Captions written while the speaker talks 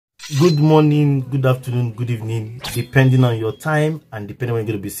Good morning, good afternoon, good evening, depending on your time and depending on when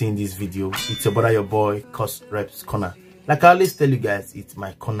you're going to be seeing this video. It's your brother, your boy, Courserepscorner. Like I always tell you guys, it's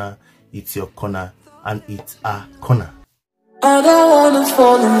my corner, it's your corner, and it's our corner. I don't wanna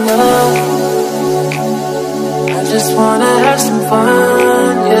fall in love, I just wanna have some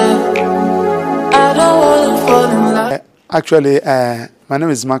fun, yeah. I don't wanna fall in love. Actually, my name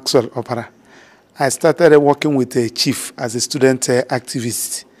is Maxwell Opara. I started working with a chief as a student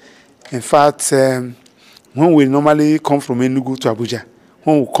activist. In fact, when we normally come from Enugu to Abuja,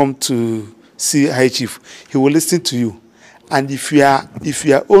 when we come to see High Chief, he will listen to you. And if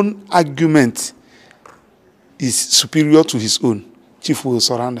your own argument is superior to his own, Chief will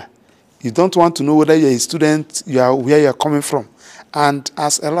surrender. You don't want to know whether you're a student, where you're coming from. And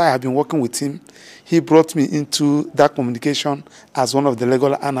as a lawyer, I've been working with him. He brought me into that communication as one of the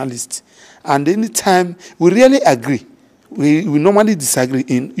legal analysts. And anytime we really agree, we normally disagree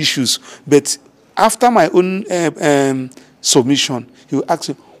in issues, but after my own submission, he will ask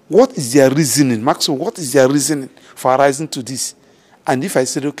me, what is their reasoning? Maxwell, what is their reasoning for arising to this? And if I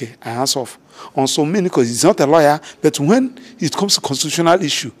said, okay, I answer off. On so many, because he's not a lawyer, but when it comes to constitutional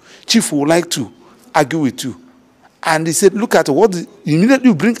issue, Chief would like to argue with you. And he said, look at what, immediately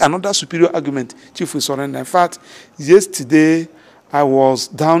you bring another superior argument, Chief will surrender. In fact, yesterday, I was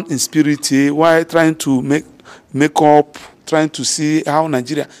down in spirit while trying to make up, trying to see how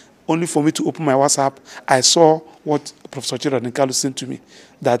Nigeria, only for me to open my WhatsApp, I saw what Professor Chidera sent to me,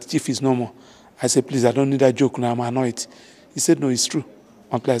 that Chief is no more. I said, please, I don't need that joke now, I'm annoyed. He said, no, it's true.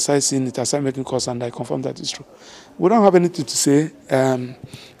 Until I started seeing it, I started making calls and I confirmed that it's true. We don't have anything to say than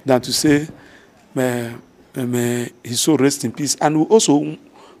to say, may his soul rest in peace. And we also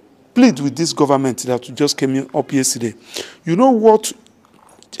plead with this government that just came up yesterday. You know what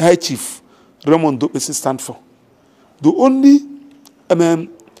High Chief RAYMOND DOKPESI'S stand for? The only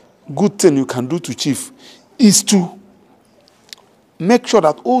good thing you can do to Chief is to make sure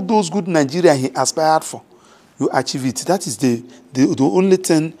that all those good Nigeria he aspired for, you achieve it. That is the only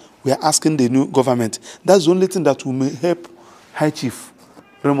thing we are asking the new government. That's the only thing that will help High Chief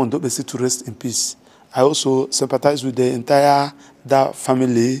RAYMOND DOKPESI to rest in peace. I also sympathize with the entire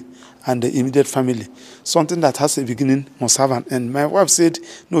family and the immediate family. Something that has a beginning must have an end. My wife said,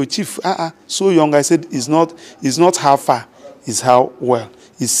 no, Chief, so young. I said, it's not how far, it's how well.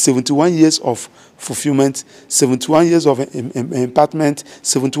 It's 71 years of fulfillment, 71 years of impartment,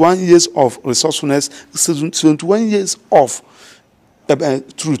 71 years of resourcefulness, 71 years of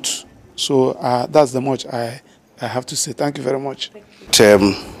truth. So that's the much I have to say. Thank you very much.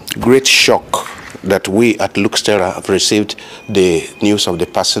 Great shock that we at Luxterra have received the news of the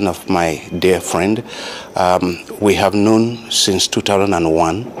passing of my dear friend. We have known since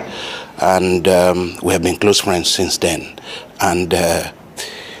 2001, and we have been close friends since then. And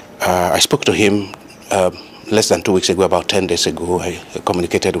I spoke to him less than 2 weeks ago, about 10 days ago. I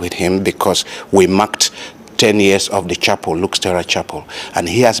communicated with him because we marked 10 years of the chapel, Luxterra Chapel, and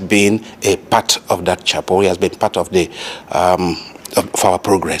he has been a part of that chapel. He has been part of the of our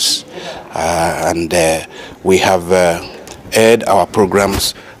progress, and we have aired our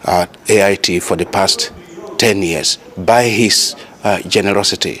programs at AIT for the past 10 years by his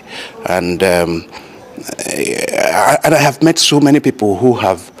generosity, and I have met so many people who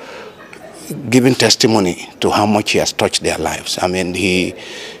have given testimony to how much he has touched their lives. I mean, he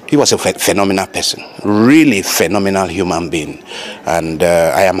was a phenomenal person, really phenomenal human being, and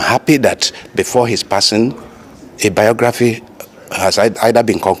I am happy that before his passing, a biography has either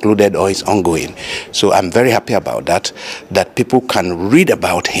been concluded or is ongoing. So I'm very happy about that people can read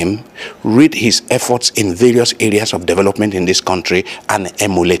about him, read his efforts in various areas of development in this country and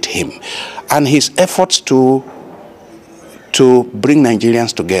emulate him. And his efforts to bring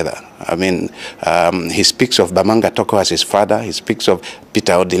Nigerians together. I mean, he speaks of Bamanga Toko as his father, he speaks of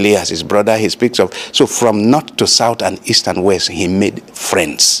Peter Odili as his brother, he speaks of, so from north to south and east and west, he made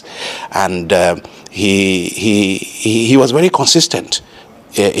friends. And he was very consistent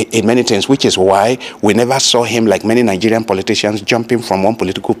in many things, which is why we never saw him, like many Nigerian politicians, jumping from one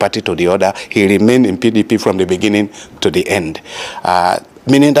political party to the other. He remained in PDP from the beginning to the end,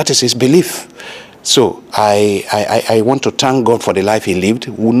 meaning that is his belief. So I want to thank God for the life he lived.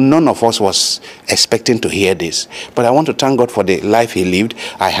 None of us was expecting to hear this, but I want to thank God for the life he lived.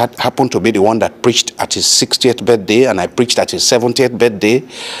 I happened to be the one that preached at his 60th birthday, and I preached at his 70th birthday,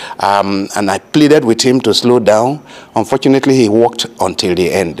 and I pleaded with him to slow down. Unfortunately, he walked until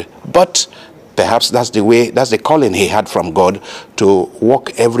the end. But Perhaps that's the calling he had from God to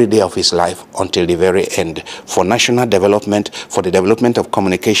walk every day of his life until the very end, for national development, for the development of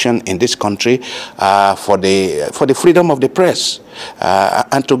communication in this country, for the freedom of the press,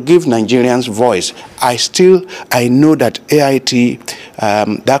 and to give Nigerians voice. I know that AIT,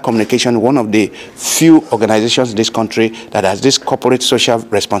 that communication, one of the few organizations in this country that has this corporate social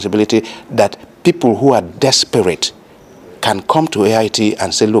responsibility, that people who are desperate can come to AIT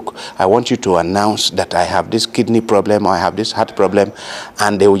and say, look, I want you to announce that I have this kidney problem or I have this heart problem,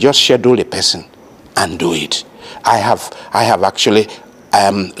 and they will just schedule a person and do it. I have actually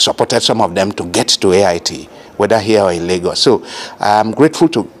supported some of them to get to AIT, whether here or in Lagos. So I'm grateful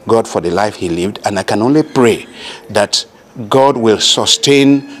to God for the life he lived, and I can only pray that God will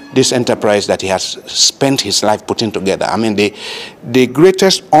sustain this enterprise that he has spent his life putting together. I mean, the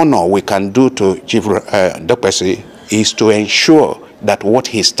greatest honor we can do to Chief Dokpesi is to ensure that what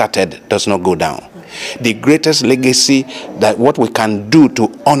he started does not go down. The greatest legacy that what we can do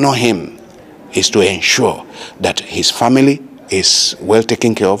to honor him is to ensure that his family is well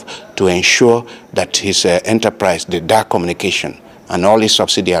taken care of, to ensure that his enterprise, the dark communication, and all his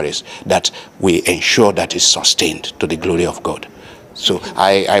subsidiaries, that we ensure that is sustained to the glory of God. So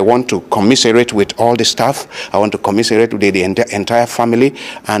I want to commiserate with all the staff. I want to commiserate with the entire family,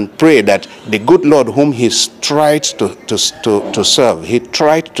 and pray that the good Lord whom he tried to serve, he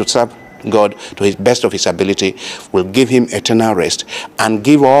tried to serve God to his best of his ability, will give him eternal rest and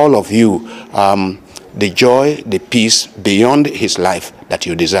give all of you the joy, the peace beyond his life that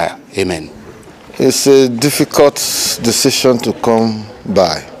you desire. Amen. It's a difficult decision to come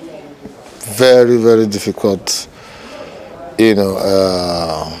by. Very, very difficult. You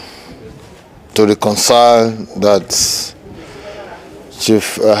know, to reconcile that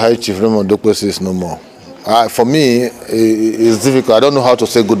High Chief Raymond Dokpesi is no more. For me, it's difficult. I don't know how to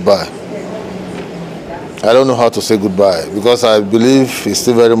say goodbye. I don't know how to say goodbye, because I believe he's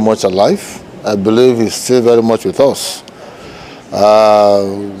still very much alive. I believe he's still very much with us.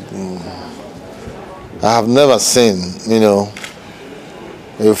 I have never seen, you know,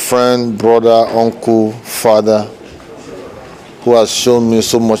 a friend, brother, uncle, father, who has shown me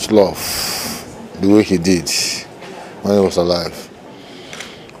so much love the way he did when he was alive.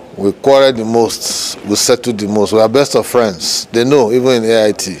 We quarreled the most, we settled the most. We are best of friends. They know, even in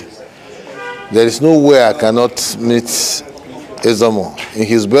AIT. There is no way I cannot meet Ezomo in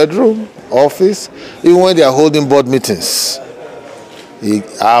his bedroom, office, even when they are holding board meetings. I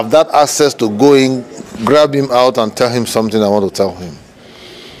have that access to go in, grab him out and tell him something I want to tell him.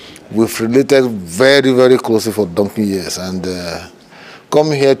 We've related very, very closely for donkey years, and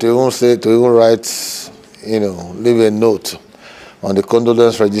come here to even say, to even write, you know, leave a note on the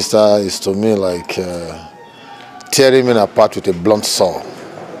condolence register is to me like tearing me apart with a blunt saw.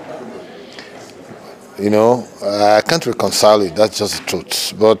 You know, I can't reconcile it. That's just the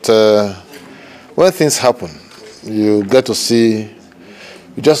truth. But when things happen, you get to see,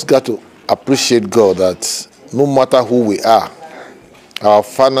 you just got to appreciate God that no matter who we are, our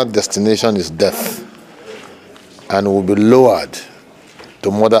final destination is death, and we'll be lowered to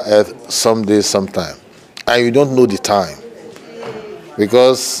Mother Earth someday, sometime. And you don't know the time,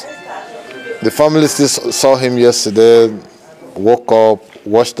 because the family still saw him yesterday, woke up,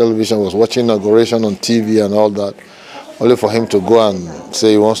 watched television, was watching inauguration on TV and all that, only for him to go and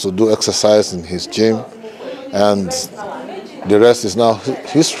say he wants to do exercise in his gym, and the rest is now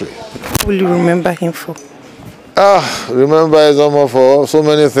history. What will you remember him for? Remember Ezomo for so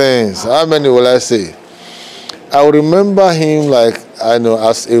many things. How many will I say? I will remember him like, I know,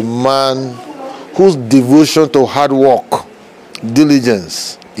 as a man whose devotion to hard work,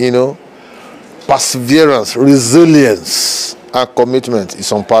 diligence, you know, perseverance, resilience, and commitment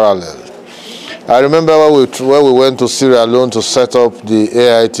is unparalleled. I remember when we went to Sierra Leone to set up the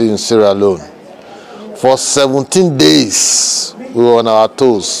AIT in Sierra Leone. For 17 days, we were on our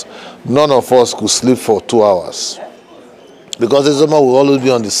toes. None of us could sleep for 2 hours, because Ezomo will always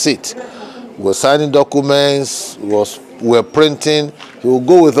be on the seat. We were signing documents, we were printing. He will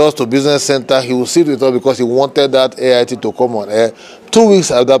go with us to business center. He will sit with us because he wanted that AIT to come on air. 2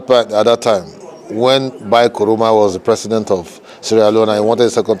 weeks at that time, when Bai Koroma was the president of Sierra Leone, and he wanted a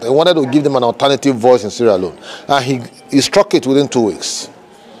second. He wanted to give them an alternative voice in Sierra Leone, and he struck it within 2 weeks.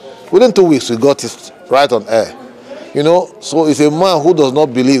 Within 2 weeks, we got it right on air. You know, so it's a man who does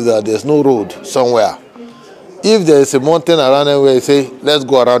not believe that there's no road somewhere. If there is a mountain around anywhere, he say, let's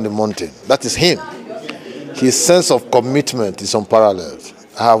go around the mountain. That is him. His sense of commitment is unparalleled.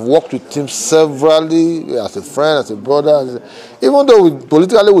 I have worked with him severally, as a friend, as a brother. Even though we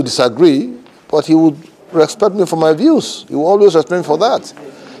politically would disagree, but he would respect me for my views. He will always respect me for that,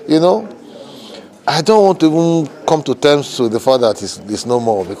 you know. I don't want to even come to terms with the fact that he's no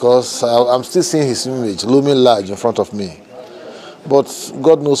more, because I'm still seeing his image looming large in front of me. But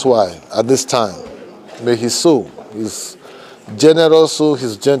God knows why at this time. May his soul, his generous soul,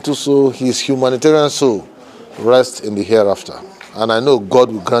 his gentle soul, his humanitarian soul rest in the hereafter. And I know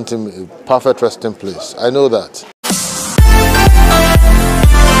God will grant him a perfect resting place. I know that.